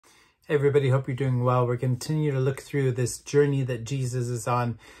Hey everybody, hope you're doing well. We're continuing to look through this journey that Jesus is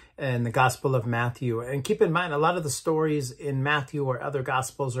on in the Gospel of Matthew. And keep in mind, a lot of the stories in Matthew or other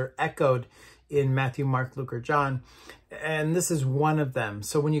Gospels are echoed in Matthew, Mark, Luke, or John. And this is one of them.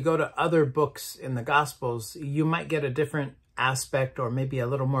 So when you go to other books in the Gospels, you might get a different aspect or maybe a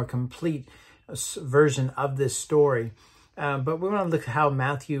little more complete version of this story. But we want to look at how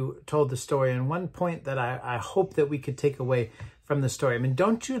Matthew told the story. And one point that I hope that we could take away from the story. I mean,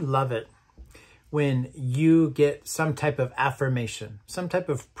 don't you love it when you get some type of affirmation, some type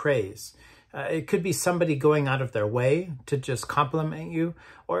of praise? It could be somebody going out of their way to just compliment you,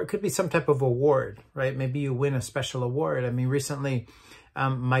 or it could be some type of award, right? Maybe you win a special award. I mean, recently,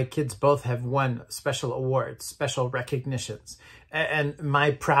 my kids both have won special awards, special recognitions, and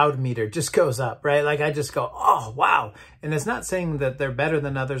my proud meter just goes up, right? Like I just go, oh, wow. And it's not saying that they're better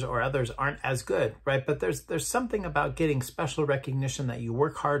than others or others aren't as good, right? But there's something about getting special recognition that you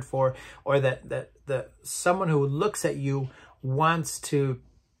work hard for, or that someone who looks at you wants to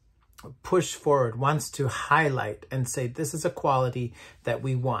push forward, wants to highlight and say, this is a quality that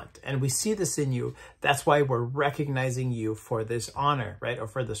we want. And we see this in you. That's why we're recognizing you for this honor, right? Or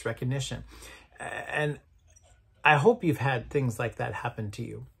for this recognition. And I hope you've had things like that happen to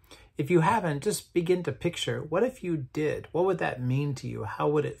you. If you haven't, just begin to picture, what if you did? What would that mean to you? How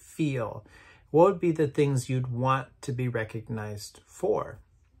would it feel? What would be the things you'd want to be recognized for?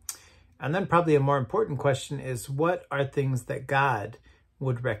 And then probably a more important question is, what are things that God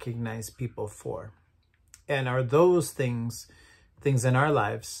would recognize people for? And are those things in our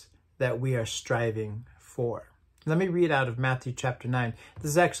lives that we are striving for? Let me read out of Matthew chapter 9.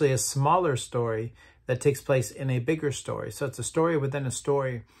 This is actually a smaller story that takes place in a bigger story. So it's a story within a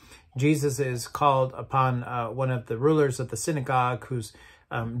story. Jesus is called upon one of the rulers of the synagogue whose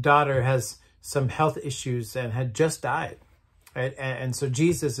daughter has some health issues and had just died. Right? And so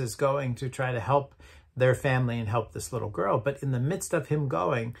Jesus is going to try to help their family and help this little girl. But in the midst of him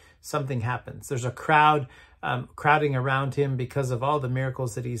going, something happens. There's a crowd crowding around him because of all the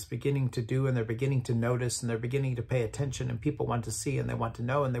miracles that he's beginning to do, and they're beginning to notice and they're beginning to pay attention, and people want to see and they want to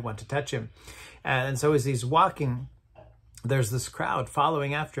know and they want to touch him. And so as he's walking, there's this crowd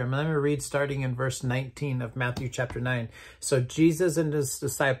following after him. And let me read starting in verse 19 of Matthew chapter 9. So Jesus and his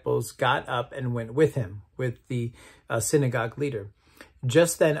disciples got up and went with him, with the synagogue leader.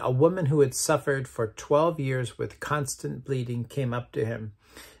 Just then, a woman who had suffered for 12 years with constant bleeding came up to him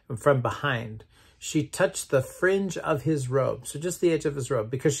from behind. She touched the fringe of his robe, so just the edge of his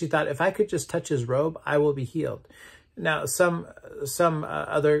robe, because she thought, if I could just touch his robe, I will be healed. Now, some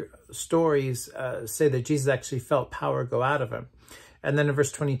other stories say that Jesus actually felt power go out of him. And then in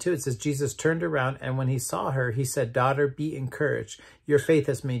verse 22, it says, Jesus turned around, and when he saw her, he said, daughter, be encouraged. Your faith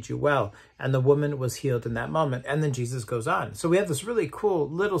has made you well. And the woman was healed in that moment. And then Jesus goes on. So we have this really cool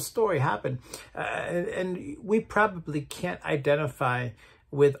little story happen. And we probably can't identify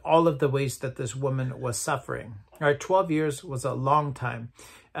with all of the ways that this woman was suffering. All right, 12 years was a long time.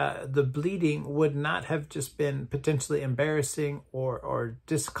 The bleeding would not have just been potentially embarrassing or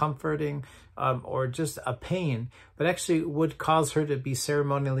discomforting or just a pain, but actually would cause her to be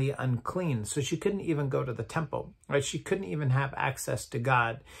ceremonially unclean. So she couldn't even go to the temple, right? She couldn't even have access to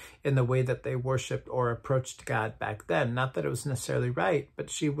God in the way that they worshiped or approached God back then. Not that it was necessarily right, but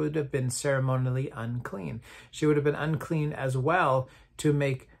she would have been ceremonially unclean. She would have been unclean as well to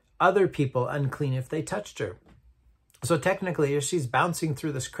make other people unclean if they touched her. So technically, as she's bouncing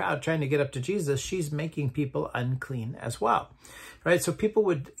through this crowd trying to get up to Jesus, she's making people unclean as well, right? So people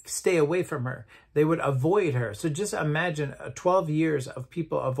would stay away from her. They would avoid her. So just imagine 12 years of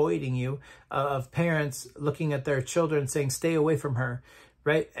people avoiding you, of parents looking at their children saying, stay away from her,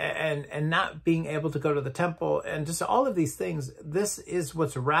 right? And not being able to go to the temple, and just all of these things. This is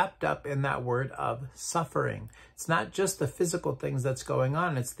what's wrapped up in that word of suffering. It's not just the physical things that's going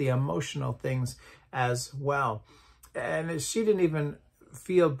on. It's the emotional things as well. And she didn't even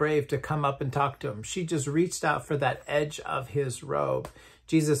feel brave to come up and talk to him. She just reached out for that edge of his robe.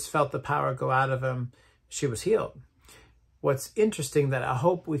 Jesus felt the power go out of him. She was healed. What's interesting that I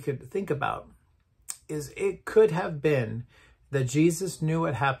hope we could think about is it could have been that Jesus knew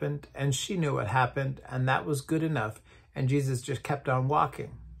what happened and she knew what happened, and that was good enough, and Jesus just kept on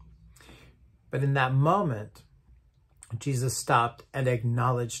walking. But in that moment, Jesus stopped and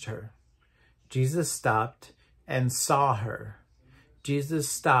acknowledged her. Jesus stopped and saw her. Jesus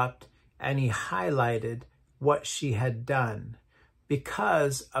stopped and he highlighted what she had done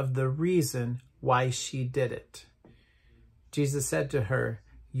because of the reason why she did it. Jesus said to her,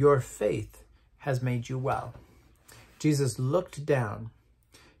 your faith has made you well. Jesus looked down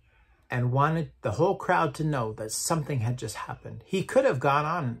and wanted the whole crowd to know that something had just happened. He could have gone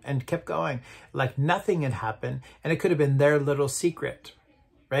on and kept going like nothing had happened, and it could have been their little secret,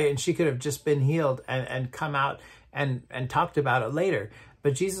 right? And she could have just been healed and come out and talked about it later.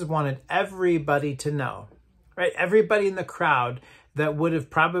 But Jesus wanted everybody to know, right? Everybody in the crowd that would have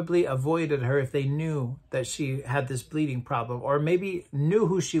probably avoided her if they knew that she had this bleeding problem, or maybe knew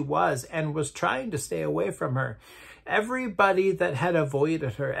who she was and was trying to stay away from her. Everybody that had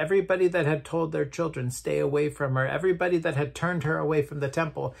avoided her, everybody that had told their children, stay away from her, everybody that had turned her away from the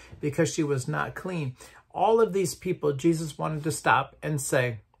temple because she was not clean, all of these people, Jesus wanted to stop and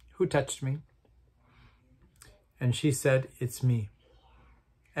say, who touched me? And she said, it's me.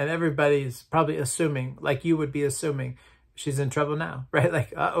 And everybody's probably assuming, like you would be assuming, she's in trouble now, right?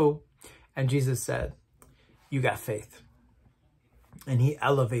 Like, uh-oh. And Jesus said, you got faith. And he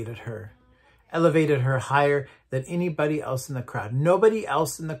elevated her higher than anybody else in the crowd. Nobody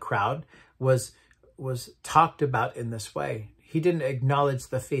else in the crowd was talked about in this way. He didn't acknowledge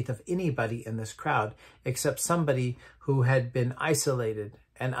the faith of anybody in this crowd except somebody who had been isolated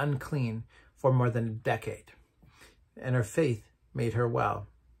and unclean for more than a decade. And her faith made her well.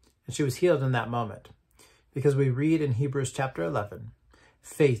 And she was healed in that moment. Because we read in Hebrews chapter 11,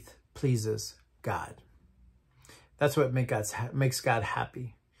 faith pleases God. That's what makes God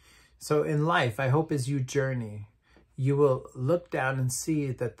happy. So in life, I hope as you journey, you will look down and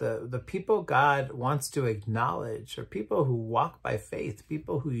see that the people God wants to acknowledge are people who walk by faith,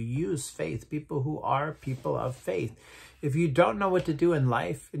 people who use faith, people who are people of faith. If you don't know what to do in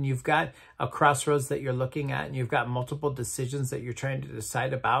life and you've got a crossroads that you're looking at and you've got multiple decisions that you're trying to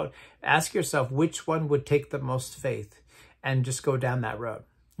decide about, ask yourself which one would take the most faith and just go down that road.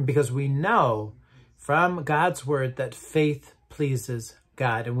 Because we know from God's word that faith pleases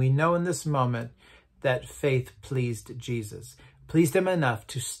God. And we know in this moment that faith pleased Jesus, pleased him enough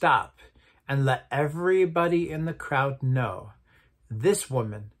to stop and let everybody in the crowd know this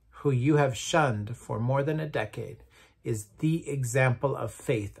woman who you have shunned for more than a decade is the example of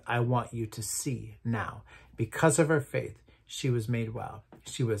faith I want you to see now. Because of her faith, she was made well.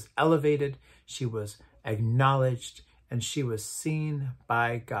 She was elevated, she was acknowledged, and she was seen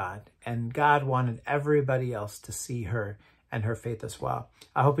by God. And God wanted everybody else to see her and her faith as well.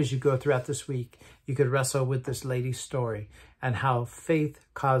 I hope as you go throughout this week, you could wrestle with this lady's story and how faith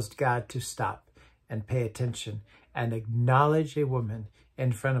caused God to stop and pay attention and acknowledge a woman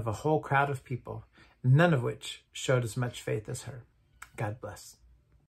in front of a whole crowd of people, none of which showed as much faith as her. God bless.